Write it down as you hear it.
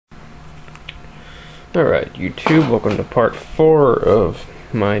Alright, YouTube, welcome to part 4 of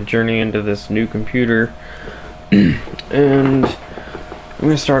my journey into this new computer. And I'm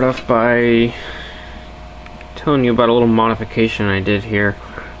going to start off by telling you about a little modification I did here.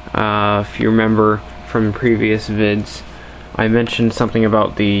 If you remember from previous vids, I mentioned something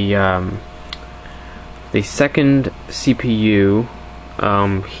about the second CPU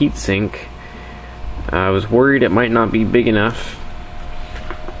heatsink. I was worried it might not be big enough.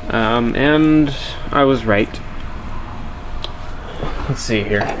 And I was right. Let's see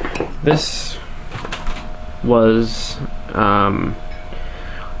here. This was the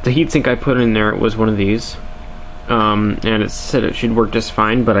heatsink I put in there. It was one of these, and it said it should work just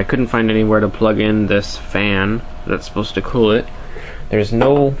fine, but I couldn't find anywhere to plug in this fan that's supposed to cool it. There's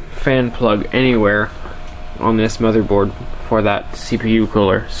no fan plug anywhere on this motherboard for that CPU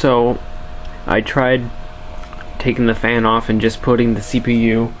cooler. So I tried taking the fan off and just putting the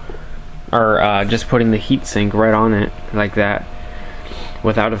CPU, or just putting the heatsink right on it like that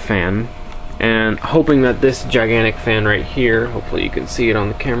without a fan, and hoping that this gigantic fan right here, hopefully you can see it on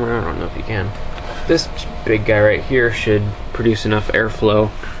the camera, I don't know if you can, this big guy right here should produce enough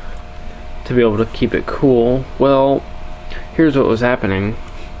airflow to be able to keep it cool. Well, here's what was happening.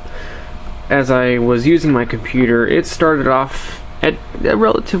 As I was using my computer, it started off at a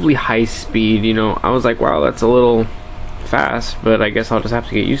relatively high speed. You know, I was like, wow, that's a little fast, but I guess I'll just have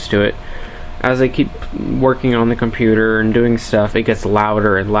to get used to it. As I keep working on the computer and doing stuff, it gets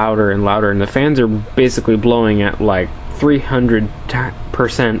louder and louder and louder, and the fans are basically blowing at like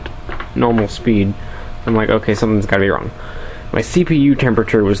 300% normal speed. I'm like, okay, something's gotta be wrong. My CPU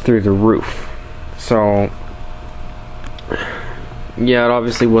temperature was through the roof, so yeah, it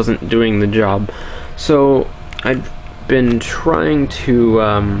obviously wasn't doing the job. So I've been trying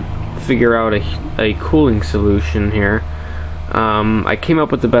to figure out a cooling solution here. I came up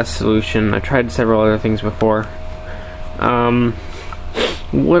with the best solution. I tried several other things before.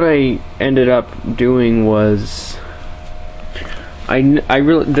 What I ended up doing was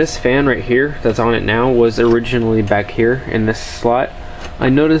this fan right here that's on it now was originally back here in this slot. I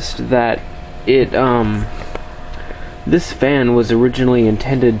noticed that this fan was originally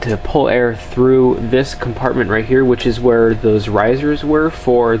intended to pull air through this compartment right here, which is where those risers were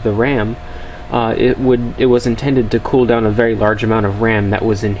for the RAM. It was intended to cool down a very large amount of RAM that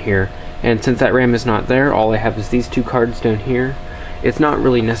was in here. And since that RAM is not there, all I have is these two cards down here. It's not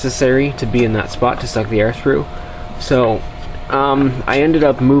really necessary to be in that spot to suck the air through. So I ended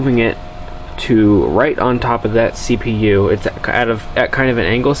up moving it to right on top of that CPU. It's at kind of an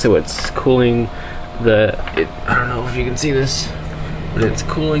angle, so it's cooling I don't know if you can see this, but it's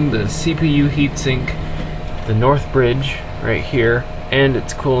cooling the CPU heatsink, the north bridge right here, and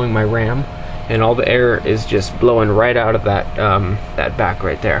it's cooling my RAM, and all the air is just blowing right out of that that back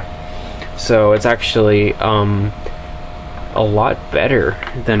right there. So it's actually a lot better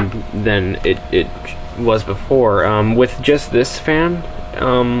than it was before. With just this fan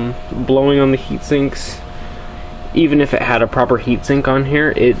blowing on the heatsinks, even if it had a proper heatsink on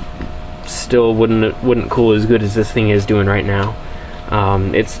here, it still wouldn't cool as good as this thing is doing right now.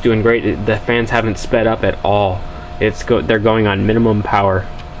 It's doing great. The fans haven't sped up at all. They're going on minimum power,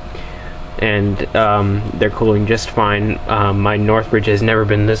 and they're cooling just fine. My Northbridge has never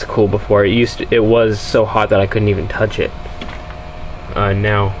been this cool before. It was so hot that I couldn't even touch it.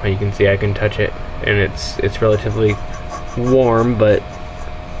 Now you can see I can touch it, and it's relatively warm, but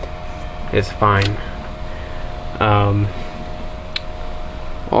it's fine.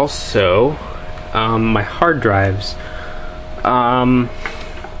 Also, my hard drives.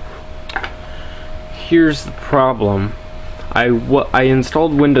 Here's the problem. I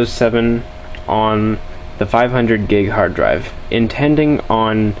installed Windows 7 on the 500 gig hard drive, intending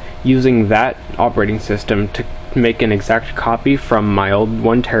on using that operating system to make an exact copy from my old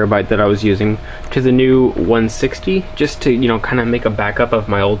 1 terabyte that I was using to the new 160, just to, you know, kind of make a backup of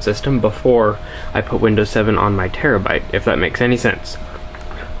my old system before I put Windows 7 on my terabyte, if that makes any sense.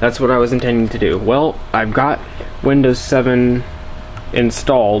 That's what I was intending to do. Well, I've got Windows 7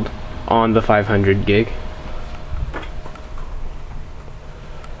 installed on the 500 gig,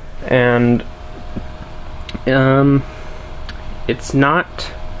 and it's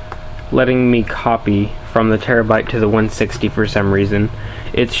not letting me copy from the terabyte to the 160 for some reason.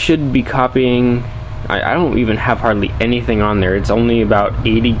 It should be copying. I don't even have hardly anything on there. It's only about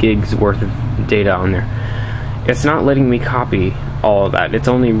 80 gigs worth of data on there. It's not letting me copy all of that. It's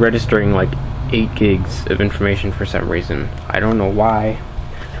only registering like 8 gigs of information for some reason. I don't know why,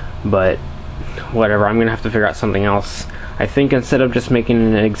 but whatever. I'm gonna have to figure out something else. I think instead of just making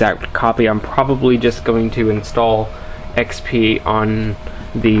an exact copy, I'm probably just going to install XP on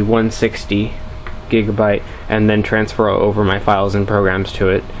the 160 gigabyte and then transfer over my files and programs to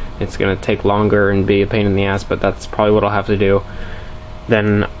it. It's going to take longer and be a pain in the ass, but that's probably what I'll have to do.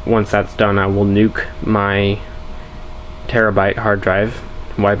 Then once that's done, I will nuke my terabyte hard drive,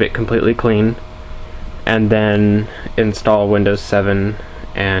 wipe it completely clean, and then install Windows 7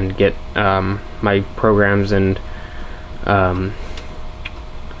 and get my programs and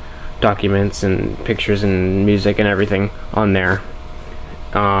documents and pictures and music and everything on there.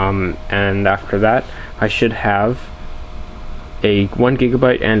 And after that, I should have a 1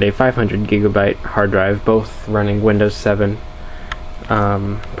 gigabyte and a 500 gigabyte hard drive, both running Windows 7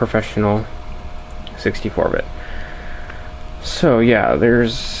 professional 64-bit. So yeah,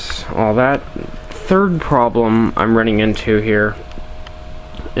 there's all that. Third problem I'm running into here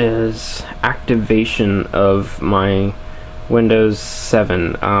is activation of my Windows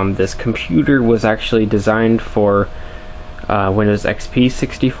 7. This computer was actually designed for Windows XP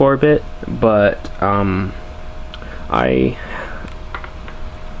 64-bit, but I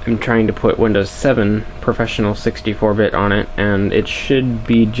am trying to put Windows 7 Professional 64-bit on it, and it should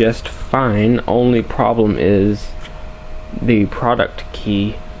be just fine. Only problem is the product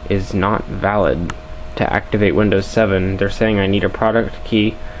key is not valid to activate Windows 7. They're saying I need a product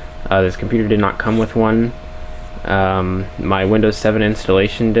key. This computer did not come with one. My Windows 7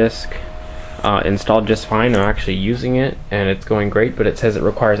 installation disk installed just fine. I'm actually using it and it's going great, but it says it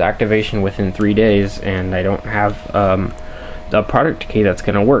requires activation within 3 days, and I don't have a product key that's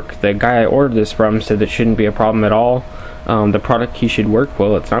going to work. The guy I ordered this from said that shouldn't be a problem at all. The product key should work.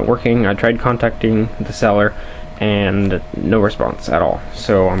 Well, it's not working. I tried contacting the seller and no response at all.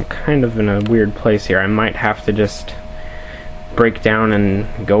 So I'm kind of in a weird place here. I might have to just break down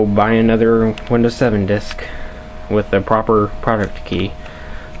and go buy another Windows 7 disk with the proper product key,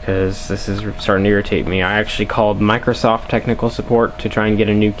 because this is starting to irritate me. I actually called Microsoft technical support to try and get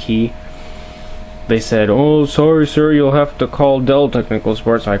a new key. They said, "Oh, sorry sir, you'll have to call Dell technical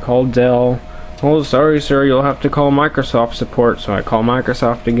support." So I called Dell. "Oh, sorry sir, you'll have to call Microsoft support." So I call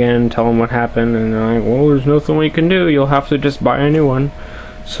Microsoft again, tell them what happened, and they're like, "Well, there's nothing we can do, you'll have to just buy a new one."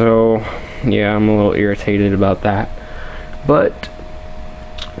 So yeah, I'm a little irritated about that. But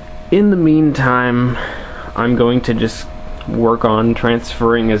in the meantime, I'm going to just work on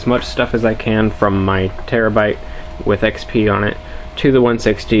transferring as much stuff as I can from my terabyte with XP on it to the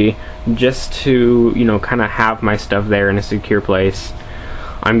 160, just to, you know, kind of have my stuff there in a secure place.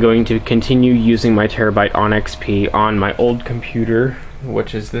 I'm going to continue using my terabyte on XP on my old computer,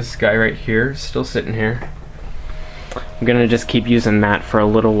 which is this guy right here, still sitting here. I'm gonna just keep using that for a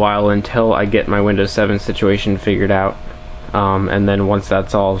little while until I get my Windows 7 situation figured out, and then once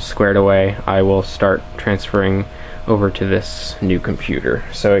that's all squared away, I will start transferring over to this new computer.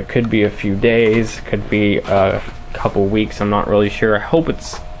 So it could be a few days, could be a couple weeks, I'm not really sure. I hope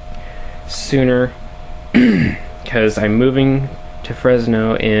it's sooner, because I'm moving to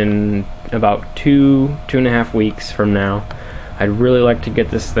Fresno in about 2.5 weeks from now. I'd really like to get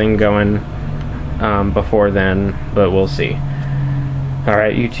this thing going before then, but we'll see.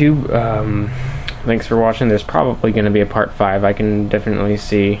 Alright, YouTube, thanks for watching. There's probably going to be a part 5. I can definitely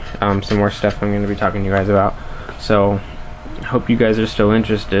see some more stuff I'm going to be talking to you guys about. So, hope you guys are still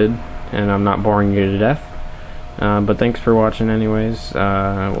interested, and I'm not boring you to death. But thanks for watching anyways.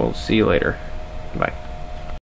 We'll see you later. Bye.